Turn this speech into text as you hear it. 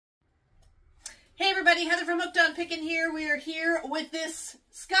everybody, Heather from Pickin here. We are here with this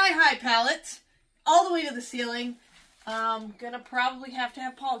sky-high pallet, all the way to the ceiling. Gonna probably have to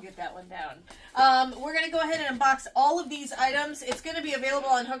have Paul get that one down. We're gonna go ahead and unbox all of these items. It's gonna be available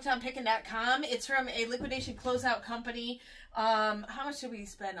on hookedonpickin.com. It's from a liquidation closeout company. How much did we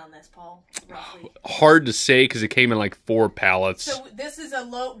spend on this, Paul? Roughly? Hard to say because it came in like 4 pallets. So this is a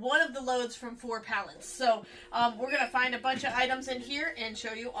one of the loads from 4 pallets. So we're gonna find a bunch of items in here and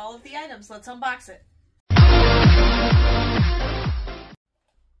show you all of the items. Let's unbox it.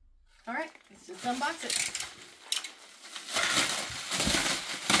 All right, let's just unbox it.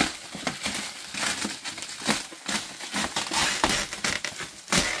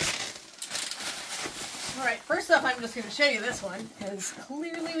 Alright, first off, I'm just going to show you this one, because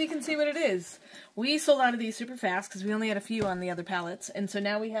clearly we can see what it is. We sold out of these super fast, because we only had a few on the other pallets, and so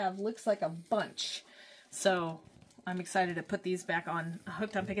now we have, looks like a bunch. So, I'm excited to put these back on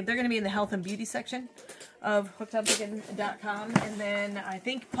Hooked on Pickin. They're going to be in the health and beauty section of hookedonpickin.com, and then I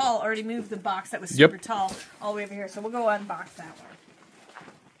think Paul already moved the box that was super tall all the way over here, so we'll go unbox that one.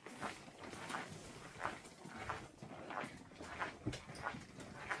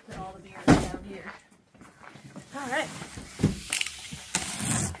 Put all the beers down here. All right.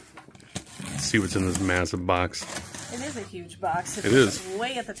 Let's see what's in this massive box. It is a huge box. It is.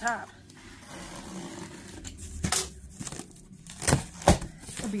 Way at the top.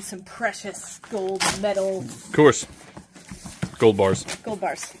 There'll be some precious gold metal. Of course. Gold bars. Gold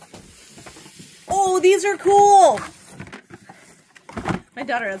bars. Oh, these are cool! My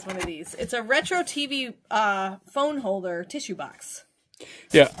daughter has one of these. It's a retro TV phone holder tissue box.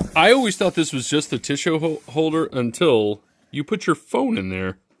 Yeah, I always thought this was just the tissue holder until you put your phone in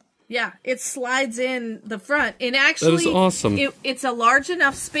there. Yeah, it slides in the front. And actually, that is awesome. It's a large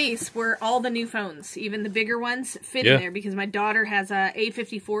enough space where all the new phones, even the bigger ones, fit in there. Because my daughter has a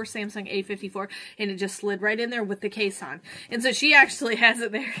A54, Samsung A54, and it just slid right in there with the case on. And so she actually has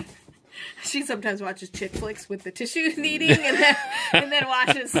it there. She sometimes watches chick flicks with the tissue needing and then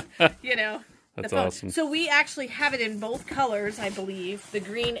watches, you know. That's awesome. So we actually have it in both colors, I believe, the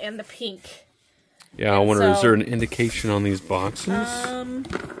green and the pink. Yeah, I wonder, is there an indication on these boxes?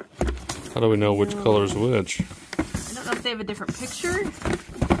 How do we know which color is which? I don't know if they have a different picture.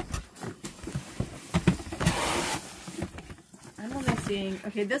 I'm only seeing...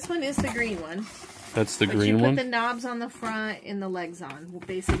 Okay, this one is the green one. That's the green one? You put the knobs on the front and the legs on. Well,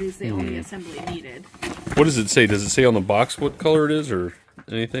 basically, it's the only assembly needed. What does it say? Does it say on the box what color it is or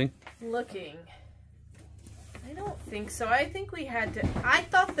anything? Looking. I don't think so. I think we had to... I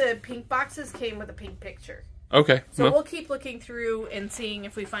thought the pink boxes came with a pink picture. Okay. So we'll keep looking through and seeing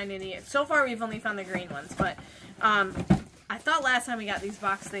if we find any. So far, we've only found the green ones, but I thought last time we got these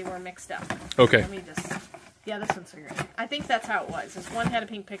boxes, they were mixed up. Okay. Let me just... Yeah, this one's the green. I think that's how it was. Is one had a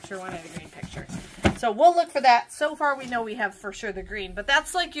pink picture, one had a green picture. So we'll look for that. So far, we know we have for sure the green, but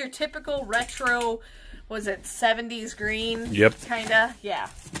that's like your typical retro... Was it 70s green? Yep. Kinda, yeah.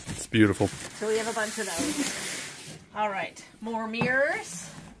 It's beautiful. So we have a bunch of those. All right, more mirrors.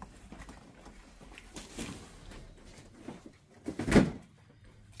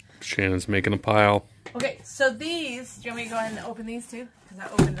 Shannon's making a pile. Okay, so these, do you want me to go ahead and open these too? Because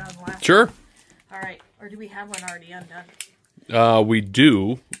I opened on the last Sure. one. All right, or do we have one already undone? We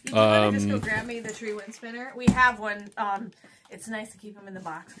do. You want to just go grab me the tree wind spinner? We have one. It's nice to keep them in the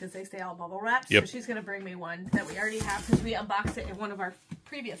box because they stay all bubble wrapped. Yep. So she's going to bring me one that we already have because we unboxed it in one of our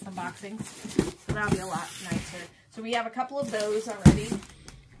previous unboxings. So that'll be a lot nicer. So we have a couple of those already.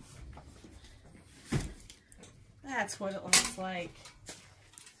 That's what it looks like.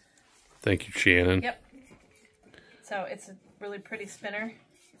 Thank you, Shannon. Yep. So it's a really pretty spinner.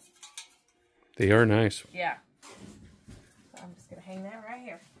 They are nice. Yeah. So I'm just going to hang that right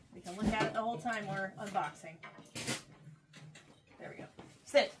here. We can look at it the whole time we're unboxing. There we go.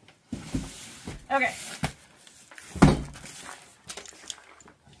 Sit. Okay.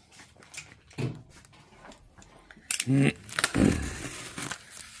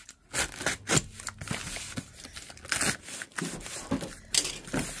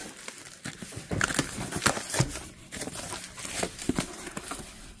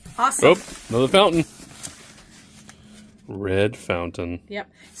 Awesome. Oh, another fountain. Red fountain. Yep.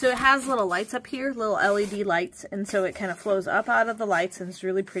 So it has little lights up here, little LED lights, and so it kind of flows up out of the lights, and it's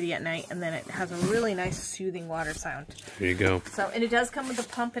really pretty at night, and then it has a really nice soothing water sound. There you go. So, and it does come with a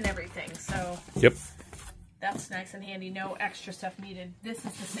pump and everything, so yep, that's nice and handy. No extra stuff needed. This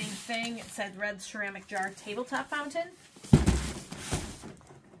is the same thing. It said red ceramic jar tabletop fountain. Go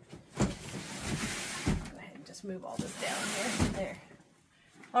ahead and just move all this down here. There.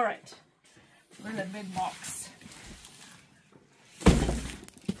 All right. We're in a big box.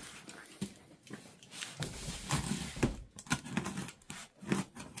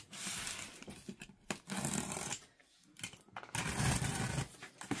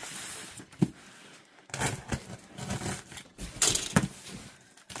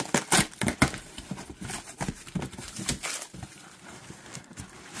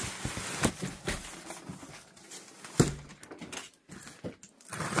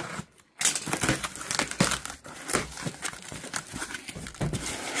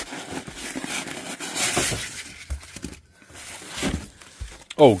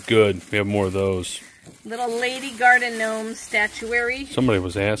 Oh, good. We have more of those. Little lady garden gnome statuary. Somebody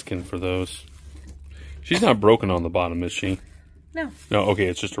was asking for those. She's not broken on the bottom, is she? No. No, okay,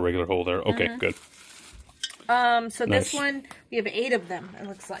 it's just a regular hole there. Okay, good. So this one, we have 8 of them, it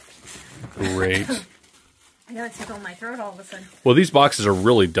looks like. Great. I gotta tickle my throat all of a sudden. Well, these boxes are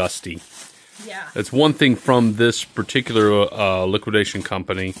really dusty. Yeah. That's one thing from this particular liquidation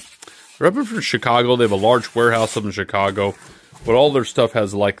company. They're up from Chicago. They have a large warehouse up in Chicago. But all their stuff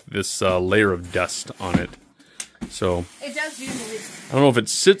has like this layer of dust on it. So it does usually. I don't know if it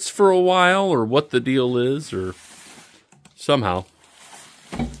sits for a while or what the deal is or somehow.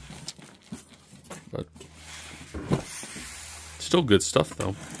 But still good stuff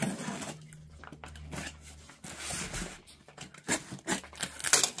though.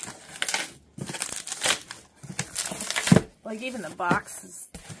 Like even the box is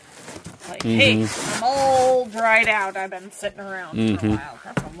like, hey, I'm all dried out. I've been sitting around for a while.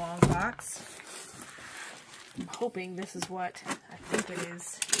 That's a long box. I'm hoping this is what I think it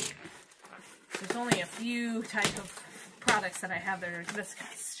is. There's only a few type of products that I have that are this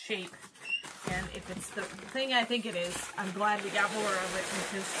shape. And if it's the thing I think it is, I'm glad we got more of it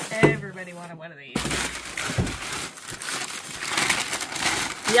because everybody wanted one of these.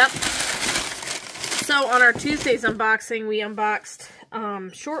 Yep. So on our Tuesday's unboxing, we unboxed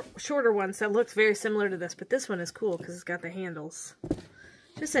shorter ones that looks very similar to this, but this one is cool because it's got the handles.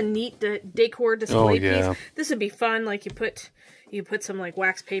 Just a neat decor display piece. This would be fun. Like you put some like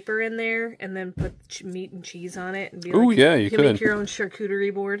wax paper in there, and then put meat and cheese on it, and be like, you could make your own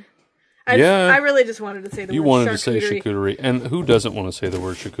charcuterie board. I really just wanted to say the word charcuterie. You wanted to say charcuterie, and who doesn't want to say the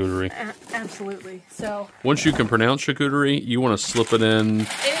word charcuterie? Absolutely. So once you can pronounce charcuterie, you want to slip it in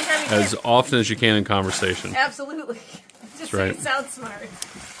as often as you can in conversation. Absolutely. Just so it sounds smart.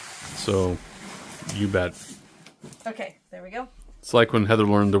 So, you bet. Okay, there we go. It's like when Heather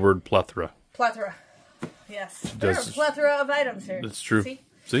learned the word plethora. Plethora. Yes. There are a plethora of items here. That's true.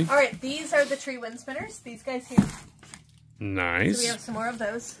 See? All right, these are the tree wind spinners. These guys here. Nice. So we have some more of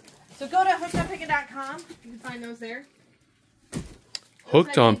those. So go to hookedonpickin.com. You can find those there.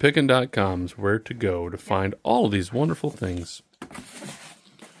 Hookedonpickin.com is where to go to find all of these wonderful things.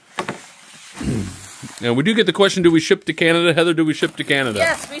 Now, we do get the question, do we ship to Canada? Heather, do we ship to Canada?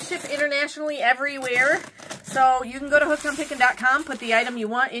 Yes, we ship internationally everywhere. So you can go to hookedonpickin.com, put the item you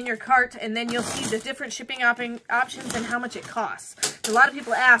want in your cart, and then you'll see the different shipping options and how much it costs. A lot of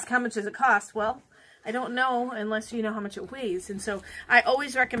people ask, how much does it cost? Well, I don't know unless you know how much it weighs. And so I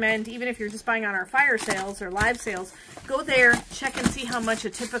always recommend, even if you're just buying on our fire sales or live sales, go there, check and see how much a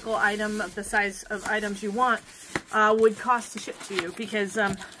typical item of the size of items you want would cost to ship to you. Because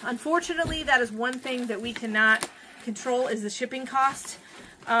unfortunately, that is one thing that we cannot control is the shipping cost.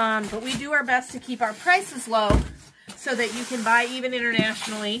 But we do our best to keep our prices low so that you can buy even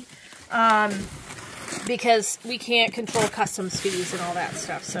internationally. Because we can't control customs fees and all that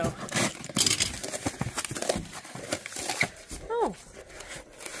stuff. So.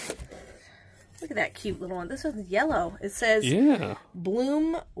 Look at that cute little one. This one's yellow. It says,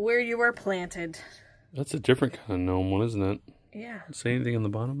 bloom where you are planted. That's a different kind of gnome one, isn't it? Yeah. Say anything on the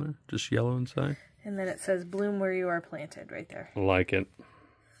bottom there? Just yellow inside? And then it says, bloom where you are planted right there. I like it.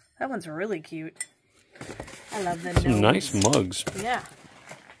 That one's really cute. I love the gnomes. Some nice mugs. Yeah.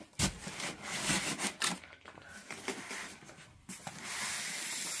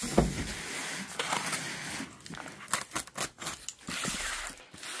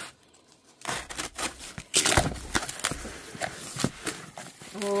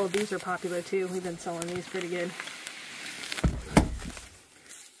 Oh, these are popular too. We've been selling these pretty good.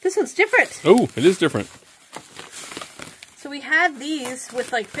 This one's different. Oh, it is different. So we had these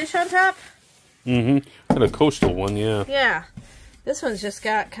with like fish on top. Mm-hmm. Got a coastal one, yeah. Yeah. This one's just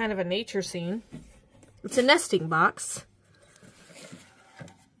got kind of a nature scene. It's a nesting box.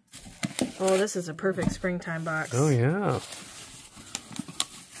 Oh, this is a perfect springtime box. Oh, yeah.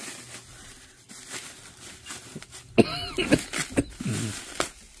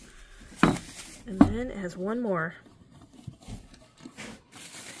 And then it has one more.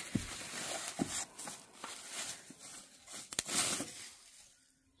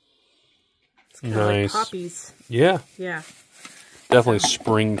 It's kind of like poppies. Yeah. Yeah. Definitely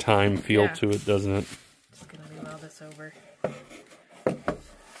springtime feel to it, doesn't it? Just going to move all this over.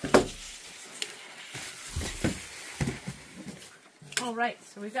 All right,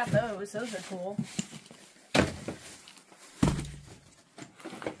 so we've got those. Those are cool.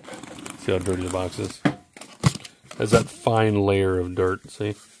 See how dirty the box is? Has that fine layer of dirt,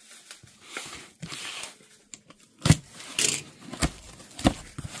 see?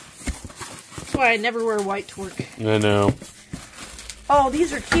 That's why I never wear white to work. I know. Oh,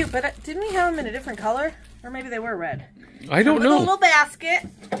 these are cute, but didn't we have them in a different color? Or maybe they were red. I don't know. A little basket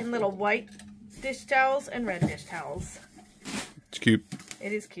and little white dish towels and red dish towels. It's cute.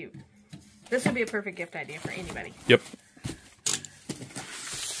 It is cute. This would be a perfect gift idea for anybody. Yep.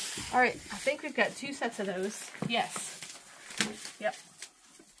 All right, I think we've got 2 sets of those. Yes. Yep.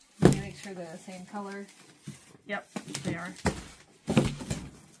 Let me make sure they're the same color. Yep, they are.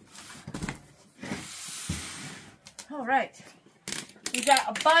 All right. We've got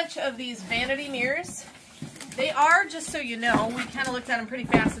a bunch of these vanity mirrors. They are, just so you know, we kind of looked at them pretty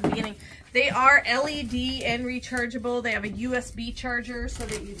fast at the beginning. They are LED and rechargeable. They have a USB charger so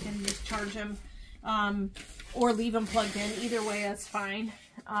that you can just charge them or leave them plugged in. Either way, that's fine.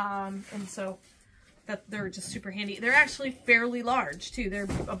 And so they're just super handy. They're actually fairly large, too. They're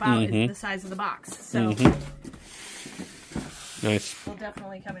about the size of the box. So nice. They'll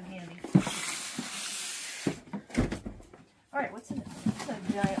definitely come in handy. All right, what's in it? It's a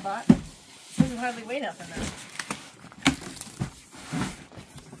giant box. Doesn't hardly weigh nothing, though.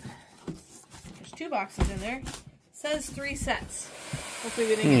 There's 2 boxes in there. It says 3 sets. Hopefully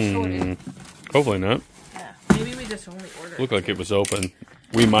we didn't get shorted. Hopefully not. Yeah, maybe we just only ordered. Looked like it was open.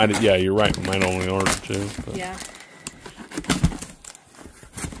 We might have, yeah, you're right. We might only order 2. But. Yeah.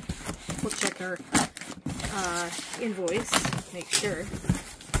 We'll check our invoice. Make sure.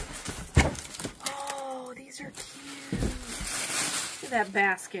 Oh, these are cute. Look at that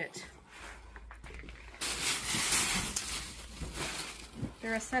basket.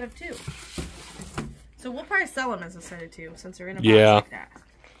 They're a set of 2. So we'll probably sell them as a set of 2 since they're in a box like that.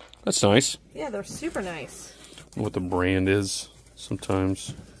 That's nice. Yeah, they're super nice. What the brand is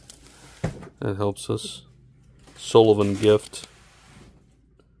sometimes. That helps us. Sullivan Gift.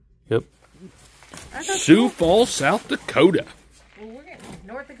 Yep. Sioux Falls, South Dakota. Well, we're getting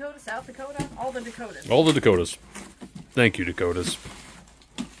North Dakota, South Dakota, all the Dakotas. All the Dakotas. Thank you, Dakotas.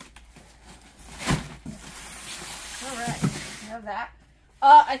 All right. We have that.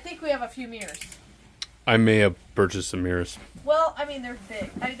 I think we have a few mirrors. I may have purchased some mirrors. Well, I mean, they're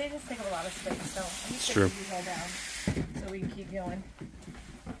big. They just take up a lot of space, so I'm just going to take these all down so we can keep going.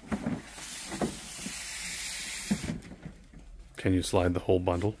 Can you slide the whole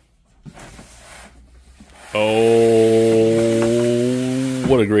bundle? Oh,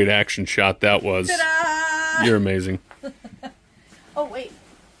 what a great action shot that was. Ta-da! You're amazing. Oh, wait.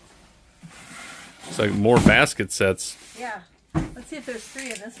 It's like more basket sets. Yeah. Let's see if there's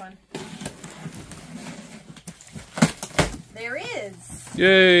 3 in this one. There is.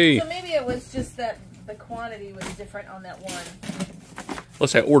 Yay. So maybe it was just that the quantity was different on that one.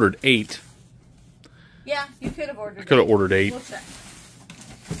 Unless I ordered 8. Yeah, you could have ordered 8. I could have ordered 8. We'll check.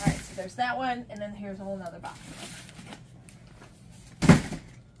 Alright, so there's that one, and then here's a whole nother box.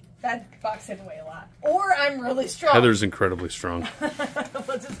 That box didn't weigh a lot. Or I'm really strong. Heather's incredibly strong.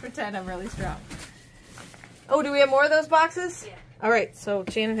 We'll just pretend I'm really strong. Oh, do we have more of those boxes? Yeah. Alright, so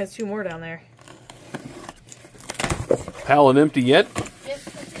Shannon has 2 more down there. Pallet empty yet? Yes,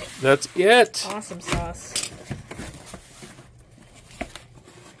 that's it. Awesome sauce.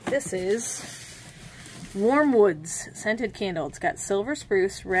 This is Warm Woods Scented Candle. It's got silver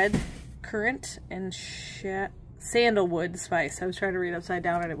spruce, red currant, and sandalwood spice. I was trying to read upside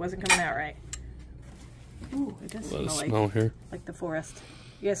down and it wasn't coming out right. Ooh, it does smell like the forest.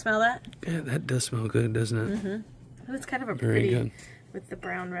 You guys smell that? Yeah, that does smell good, doesn't it? Oh, it's kind of a Very pretty good. With the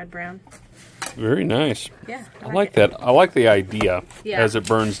brown, red brown. Very nice. Yeah. I like that. I like the idea. Yeah. As it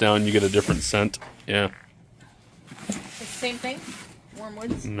burns down, you get a different scent. Yeah. It's the same thing. Warm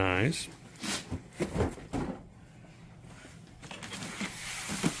Woods. Nice.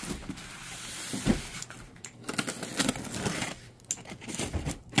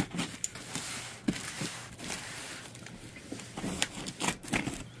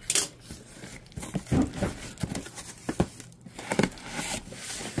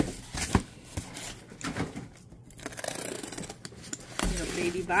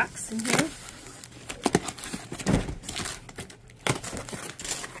 Baby box in here.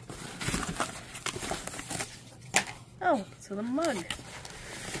 Oh, so the mug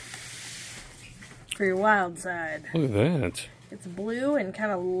for your wild side. Look at that. It's blue and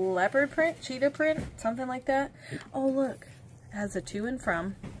kind of leopard print, cheetah print, something like that. Oh, look. It has a to and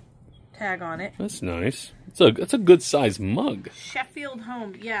from tag on it. That's nice. It's a good size mug. Sheffield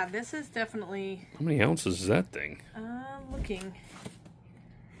Home. Yeah, this is definitely... How many ounces is that thing? Looking.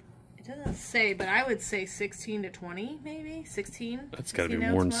 It doesn't say, but I would say 16 to 20, maybe 16. That's got to be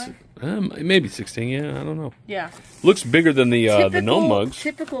more than maybe 16. Yeah, I don't know. Yeah. Looks bigger than the gnome mugs.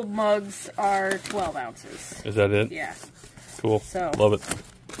 Typical mugs are 12 ounces. Is that it? Yeah. Cool. So love it.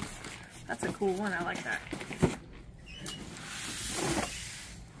 That's a cool one. I like that.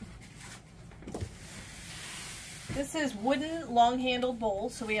 This is wooden long-handled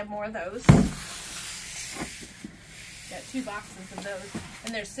bowls, so we have more of those. Got 2 boxes of those,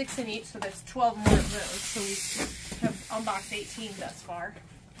 and there's 6 in each, so there's 12 more of those. So we have unboxed 18 thus far.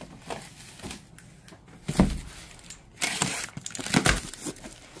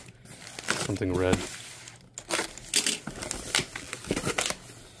 Something red.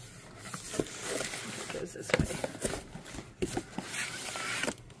 Goes this way.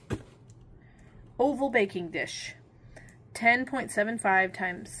 Oval baking dish, 10.75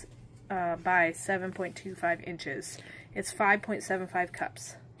 times by 7.25 inches. It's 5.75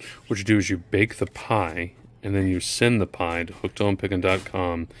 cups. What you do is you bake the pie, and then you send the pie to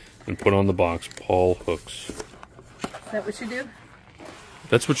hookedonpickin.com and put on the box Paul Hooks. Is that what you do?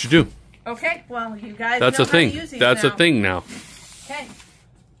 That's what you do. Okay, well, you guys That's know a thing. how to use these That's now. a thing now. Okay.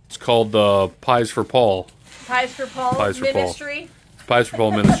 It's called Pies for Paul. Pies for Paul Pies for Ministry. Paul. Pies for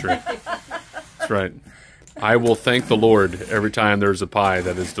Paul Ministry. That's right. I will thank the Lord every time there's a pie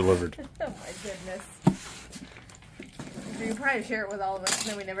that is delivered. Oh my goodness. You can probably share it with all of us,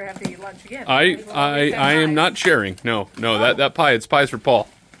 and then we never have to eat lunch again. I am not sharing. No, that pie, it's Pies for Paul.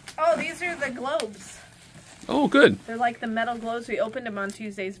 Oh, these are the globes. Oh, good. They're like the metal globes. We opened them on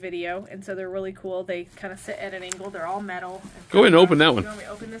Tuesday's video, and so they're really cool. They kind of sit at an angle. They're all metal. Go ahead and open that one. You want me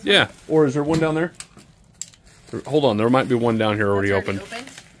to open this Yeah. one? Or is there one down there? Hold on, there might be one down here already That's opened.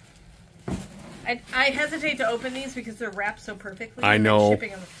 I hesitate to open these because they're wrapped so perfectly. I know.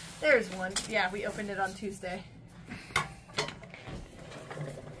 Shipping them. There's one. Yeah, we opened it on Tuesday.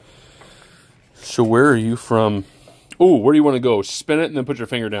 So where are you from? Oh, where do you want to go? Spin it and then put your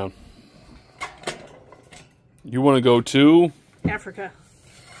finger down. You want to go to? Africa.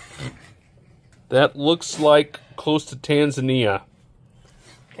 That looks like close to Tanzania.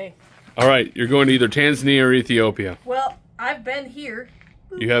 Okay. All right, you're going to either Tanzania or Ethiopia. Well, I've been here.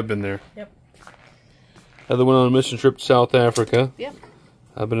 You have been there. Yep. Heather went on a mission trip to South Africa. Yep.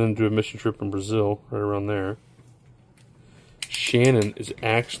 I've been into a mission trip in Brazil, right around there. Shannon is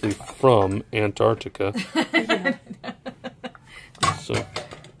actually from Antarctica. So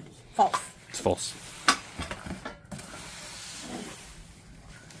False. it's false.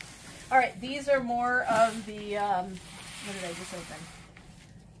 All right, these are more of the, what did I just open?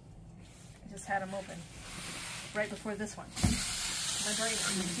 I just had them open right before this one. My brain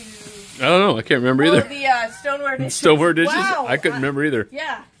is too... I don't know. I can't remember either. The stoneware dishes. Stoneware dishes? Wow. I couldn't remember either.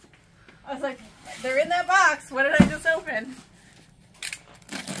 Yeah. I was like, they're in that box. What did I just open?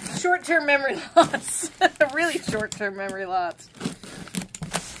 Short-term memory loss. Really short-term memory loss.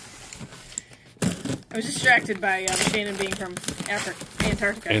 I was distracted by Shannon being from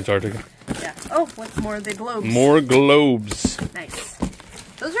Antarctica. Antarctica. Yeah. Oh, what's more? The globes. More globes. Nice.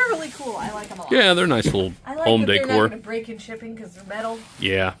 Those are really cool. I like them a lot. Yeah, they're nice little I like home that they're decor. not going to break in shipping because they're metal.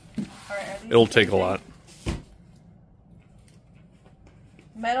 Yeah. All right, are these It'll the take same a lot. thing?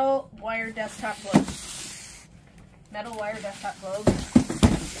 Metal wire desktop globes. Metal wire desktop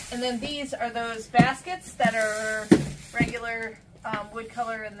globes. And then these are those baskets that are regular wood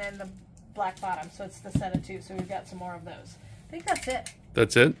color and then the black bottom. So it's the set of 2. So we've got some more of those. I think that's it.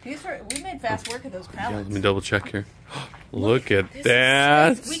 That's it? These were, we made fast work of those Yeah, pallets. let me double check here. Look at This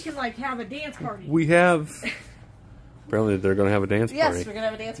that. is sick. We can like have a dance party. We have... Apparently they're going to have a dance Yes, party. we're going to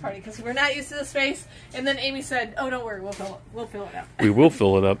have a dance party because we're not used to the space. And then Amy said, oh, don't worry, we'll fill it up. We will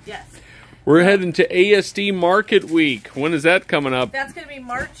fill it up. Yes. We're heading to ASD Market Week. When is that coming up? That's going to be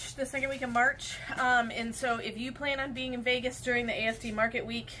March, the second week of March. And so if you plan on being in Vegas during the ASD Market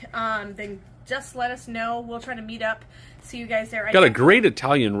Week, then just let us know. We'll try to meet up, see you guys there. Got a great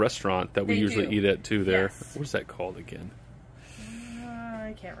Italian restaurant that we They usually do. eat at too there. Yes. What's that called again?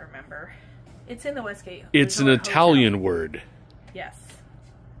 I can't remember. It's in the Westgate. It's an Resort Italian Hotel. word. Yes.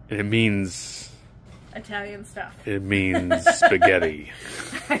 And it means... Italian stuff. It means spaghetti.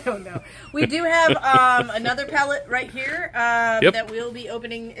 I don't know. We do have another pallet right here that we'll be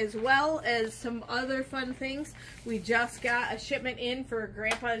opening as well as some other fun things. We just got a shipment in for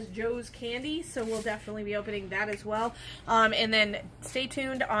Grandpa's Joe's Candy, so we'll definitely be opening that as well. And then stay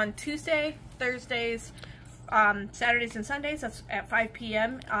tuned on Tuesday, Thursdays, Saturdays and Sundays. That's at 5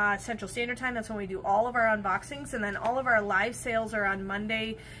 p.m. Central Standard Time. That's when we do all of our unboxings. And then all of our live sales are on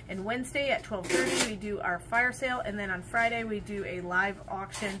Monday and Wednesday at 12:30. We do our fire sale. And then on Friday, we do a live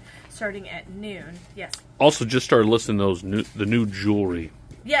auction starting at noon. Yes. Also, just started listing the new jewelry.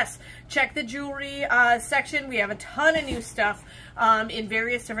 Yes, check the jewelry section. We have a ton of new stuff in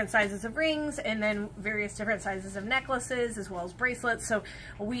various different sizes of rings and then various different sizes of necklaces as well as bracelets. So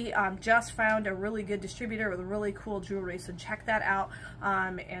we just found a really good distributor with really cool jewelry. So check that out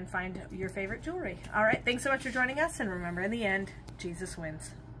and find your favorite jewelry. All right, thanks so much for joining us. And remember, in the end, Jesus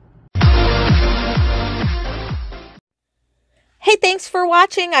wins. Hey, thanks for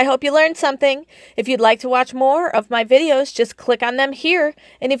watching. I hope you learned something. If you'd like to watch more of my videos, just click on them here.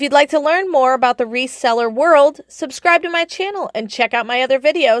 And if you'd like to learn more about the reseller world, subscribe to my channel and check out my other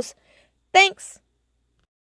videos. Thanks.